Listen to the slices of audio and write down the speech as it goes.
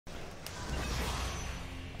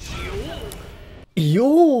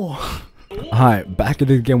Yo! Hi, back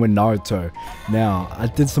at it again with Naruto. Now, I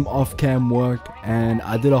did some off-cam work and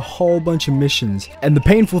I did a whole bunch of missions. And the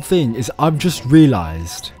painful thing is I've just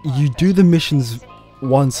realized you do the missions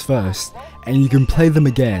once first and you can play them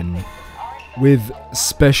again with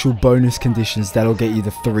special bonus conditions that'll get you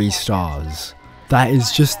the 3 stars. That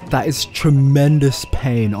is tremendous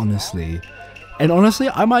pain, honestly. And honestly,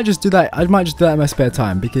 I might just do that. I might just do that in my spare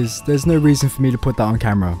time because there's no reason for me to put that on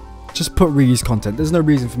camera. Just put reuse content. There's no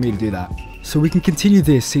reason for me to do that. So we can continue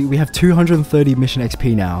this. See, we have 230 mission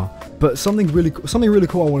XP now. But something really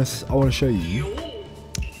cool I want to show you.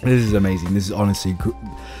 This is amazing. This is honestly cool.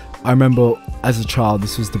 I remember as a child,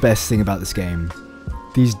 this was the best thing about this game.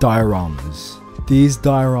 These dioramas. These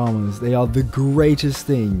dioramas, they are the greatest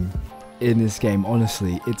thing in this game.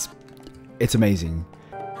 Honestly, it's amazing.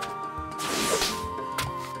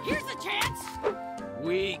 Here's a chance.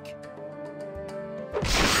 Weak.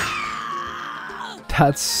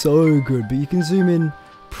 That's so good, but you can zoom in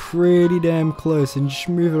pretty damn close and just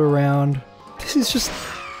move it around. This is just,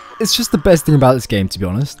 it's just the best thing about this game, to be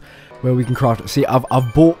honest, where we can craft it. See, I've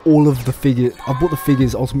bought all of the figures. I've bought the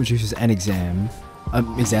figures, ultimate juices, and exam,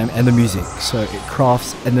 and the music. So it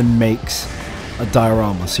crafts and then makes a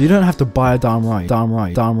diorama. So you don't have to buy a diorama.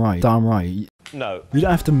 No. You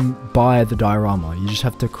don't have to buy the diorama. You just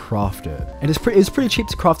have to craft it, and it's pretty cheap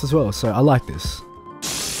to craft as well. So I like this.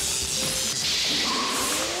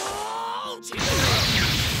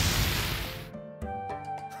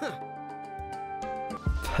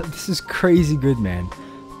 This is crazy good, man.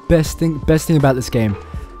 Best thing about this game,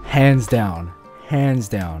 hands down.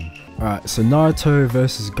 Alright, so Naruto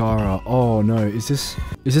versus Gaara. Oh no, is this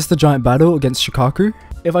the giant battle against Shukaku?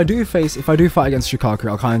 If I do fight against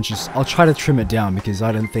Shukaku, I'll try to trim it down because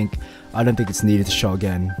I don't think it's needed to show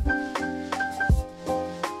again.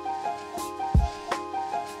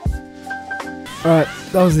 Alright,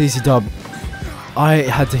 that was an easy dub. I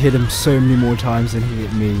had to hit him so many more times than he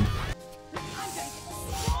hit me.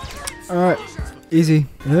 Alright, easy.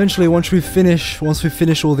 And eventually, once we finish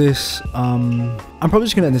all this, I'm probably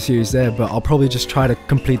just gonna end the series there, but I'll probably just try to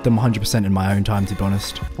complete them 100% in my own time, to be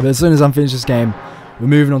honest. But as soon as I'm finished this game, we're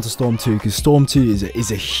moving on to Storm 2, because Storm 2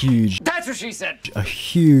 is a huge... That's what she said! A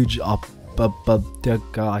huge I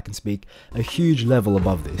can speak. A huge level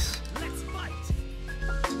above this. Let's fight!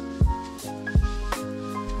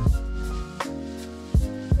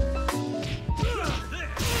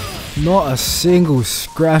 Not a single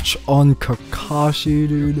scratch on Kakashi,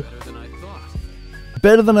 dude.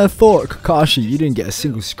 Better than I thought, Kakashi. You didn't get a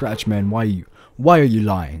single scratch, man. Why are you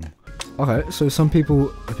lying? Okay, so some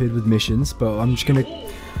people appeared with missions, but I'm just gonna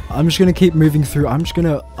keep moving through.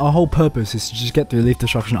 Our whole purpose is to just get through Leaf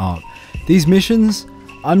Destruction Arc. These missions,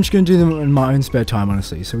 I'm just gonna do them in my own spare time,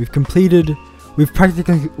 honestly. So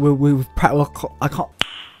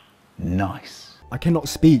I cannot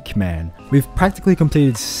speak, man. We've practically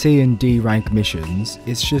completed C and D rank missions.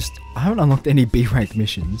 It's just, I haven't unlocked any B rank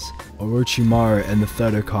missions. Orochimaru and the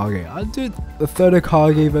 3rd Hokage. I do the 3rd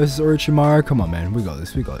Hokage versus Orochimaru. Come on, man. We got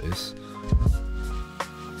this.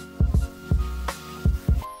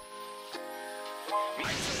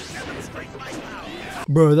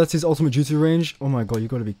 Bro, that's his ultimate jutsu range. Oh my god, you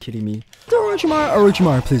gotta be kidding me.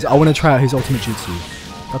 Orochimaru, please. I want to try out his ultimate jutsu.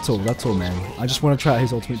 That's all, man. I just want to try out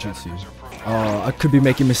his ultimate jutsu. I could be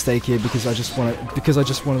making a mistake here because I just wanted to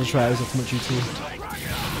try out his ultimate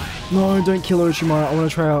jutsu. No, don't kill Orochimaru. I want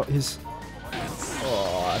to try out his...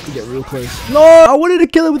 Oh, I have to get real close. No, I wanted to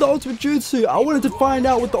kill him with the ultimate jutsu. I wanted to find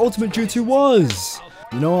out what the ultimate jutsu was.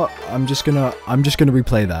 You know what? I'm just gonna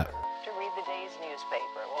replay that. To read the day's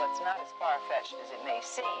newspaper. Well, it's not as far-fetched as it may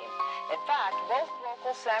seem. In fact, both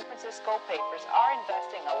local San Francisco papers are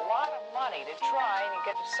investing a lot of money to try and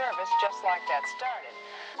get a service just like that started.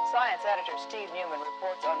 Science editor Steve Newman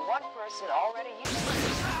reports on one person already using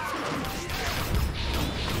it.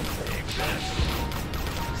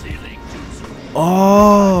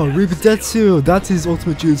 Oh, Ribidetsu, that's his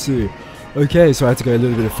ultimate jutsu. Okay, so I had to go a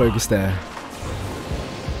little bit of focus there.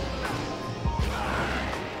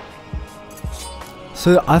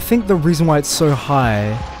 So I think the reason why it's so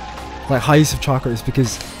high, like high use of chakra, is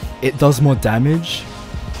because it does more damage.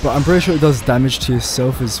 But I'm pretty sure it does damage to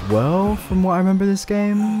yourself as well, from what I remember this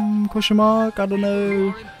game, question mark, I don't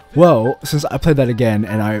know. Well, since I played that again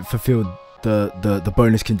and I fulfilled the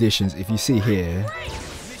bonus conditions, if you see here,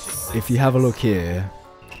 if you have a look here,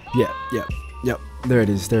 yep, there it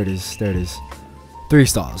is. 3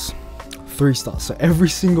 stars. So every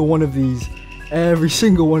single one of these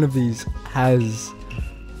has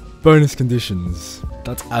bonus conditions.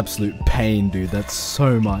 That's absolute pain, dude. That's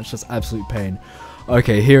so much. That's absolute pain.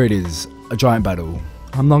 Okay, here it is. A giant battle.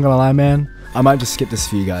 I'm not gonna lie, man. I might just skip this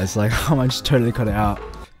for you guys. Like, I might just totally cut it out.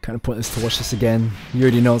 Kind of pointless to watch this again. You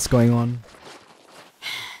already know what's going on.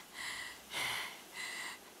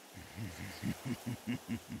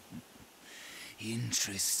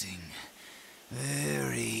 Interesting.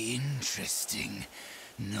 Very interesting,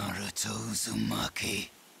 Naruto Uzumaki.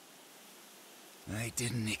 I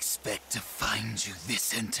didn't expect to find you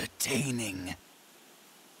this entertaining.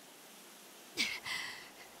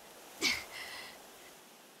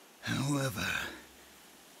 However,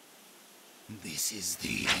 this is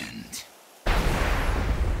the end.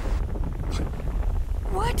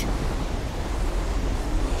 What? Let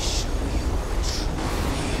me show you what true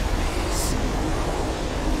fear is.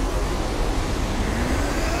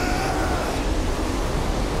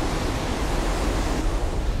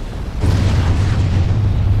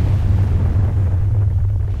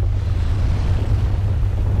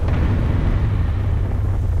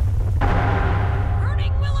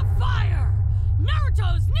 Burning Will of Fire!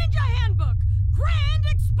 Naruto's Ninja Handbook! Grand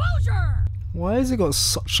Exposure! Why has it got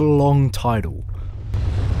such a long title?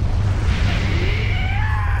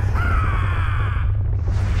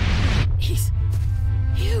 He's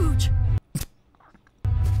huge.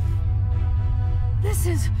 This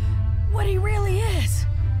is what he really is.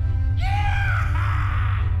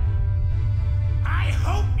 I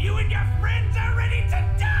hope you and your friends are ready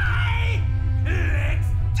to die! Let's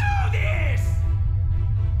do this!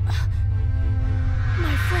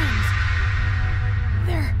 My friends.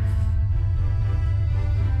 They're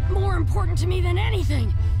more important to me than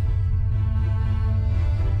anything.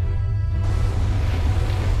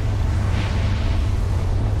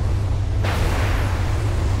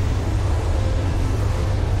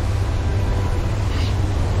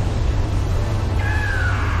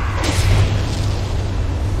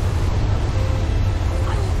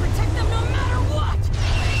 I will protect them no matter what!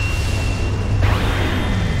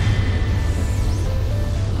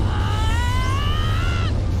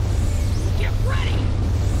 Get ready!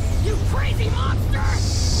 You crazy monster!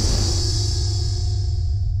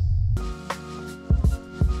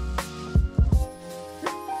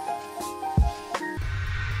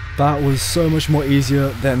 That was so much more easier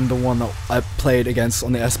than the one that I played against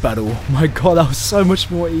on the S battle. My god, that was so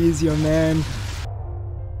much more easier, man.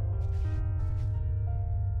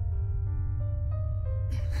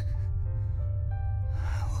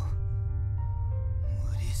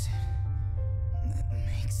 What is it that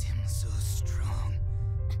makes him so strong?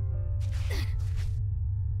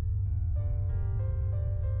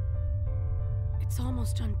 It's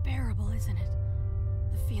almost unbearable, isn't it?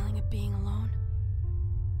 The feeling of being alone.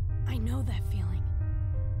 I know that feeling.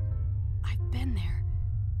 I've been there.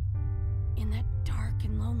 In that dark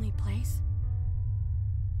and lonely place.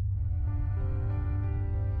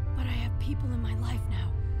 But I have people in my life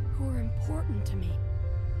now who are important to me.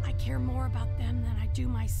 I care more about them than I do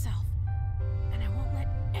myself. And I won't let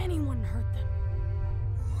anyone hurt them.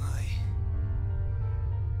 Why?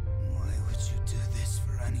 Why would you do this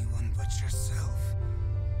for anyone but yourself?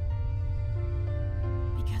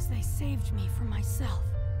 Because they saved me from myself.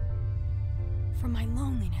 From my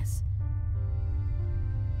loneliness.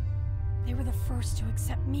 They were the first to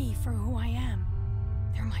accept me for who I am.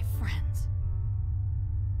 They're my friends.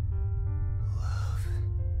 Love.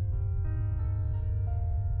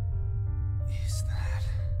 Is that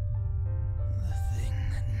the thing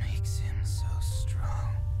that makes him so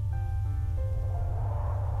strong?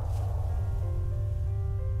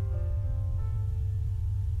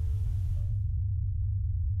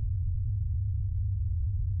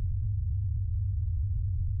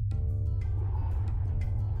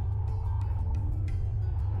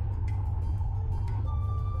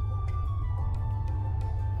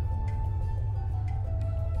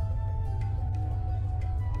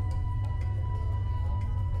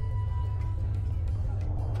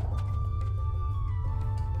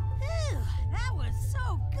 That was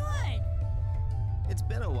so good! It's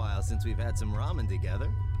been a while since we've had some ramen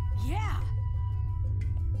together. Yeah!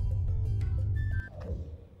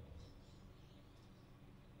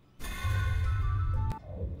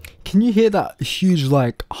 Can you hear that huge,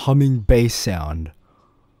 like, humming bass sound?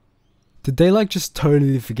 Did they, like, just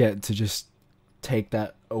totally forget to just take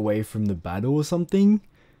that away from the battle or something?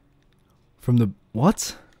 From the...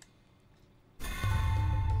 what?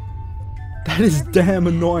 That is damn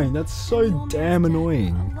annoying. That's so damn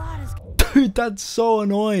annoying. Dude, that's so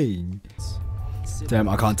annoying. Damn,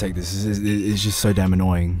 I can't take this. It's just so damn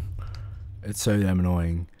annoying. It's so damn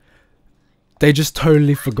annoying. They just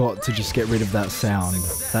totally forgot to just get rid of that sound.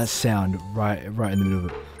 That sound right in the middle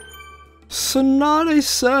of it. Tsunade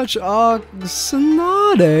search arc.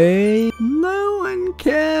 Tsunade. No one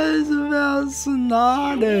cares about about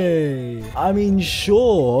Tsunade? I mean,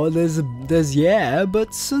 sure, there's yeah, but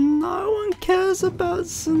no one cares about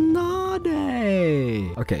Tsunade.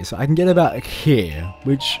 Okay, so I can get about here,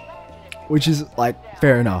 which is like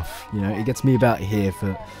fair enough. You know, it gets me about here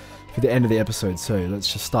for the end of the episode. So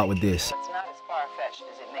let's just start with this. It's not as far-fetched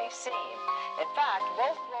as it may seem. In fact,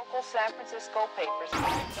 both local San Francisco papers...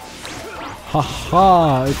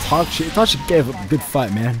 Haha, Itachi gave up a good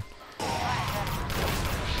fight, man.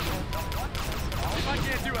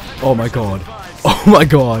 Oh my god. Oh my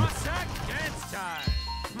god.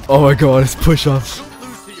 Oh my god, it's push-ups.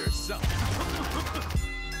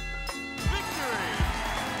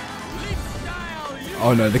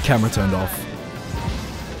 Oh no, the camera turned off.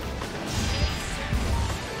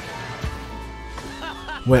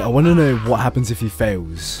 Wait, I want to know what happens if he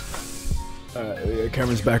fails. The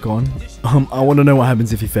camera's back on. I want to know what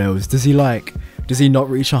happens if he fails. Does he not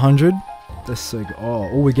reach 100? That's so good. Oh,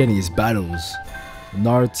 all we're getting is battles.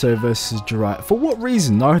 Naruto versus Jiraiya. For what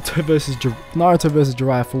reason? Naruto versus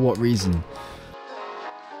Jiraiya for what reason?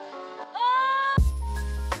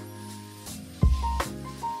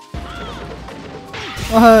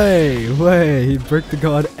 Hey, wait, he broke the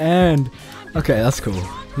guard and... Okay, that's cool.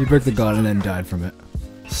 He broke the guard and then died from it.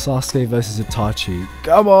 Sasuke versus Itachi.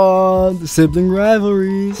 Come on! The sibling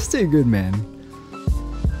rivalry. Still good, man.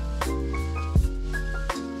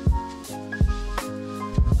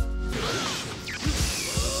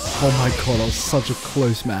 Oh my god, that was such a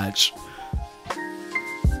close match.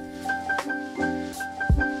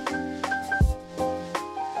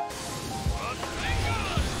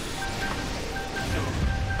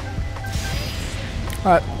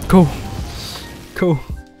 Alright, cool. Cool.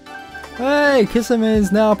 Hey, Kisame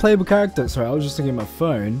is now a playable character. Sorry, I was just looking at my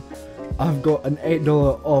phone. I've got an $8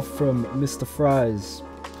 off from Mr. Fries.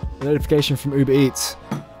 A notification from Uber Eats.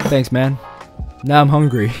 Thanks, man. Now I'm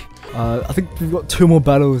hungry. I think we've got 2 more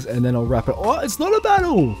battles and then I'll wrap it. Oh, it's not a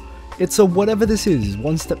battle! It's a whatever this is.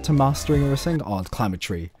 1 step to mastering a Rasengan. Oh, climb a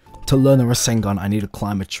tree. To learn a Rasengan, I need to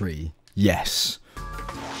climb a tree. Yes.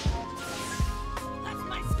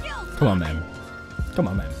 Come on, man. Come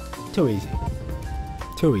on, man. Too easy.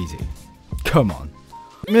 Too easy. Come on.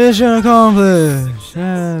 Mission accomplished!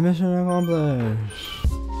 Yeah, mission accomplished.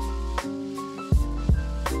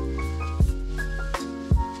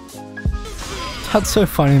 That's so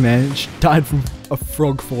funny, man. She died from a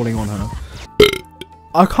frog falling on her.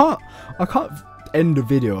 I can't end a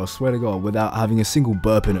video, I swear to God, without having a single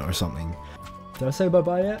burp in it or something. Did I say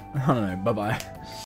bye-bye yet? I don't know, bye-bye.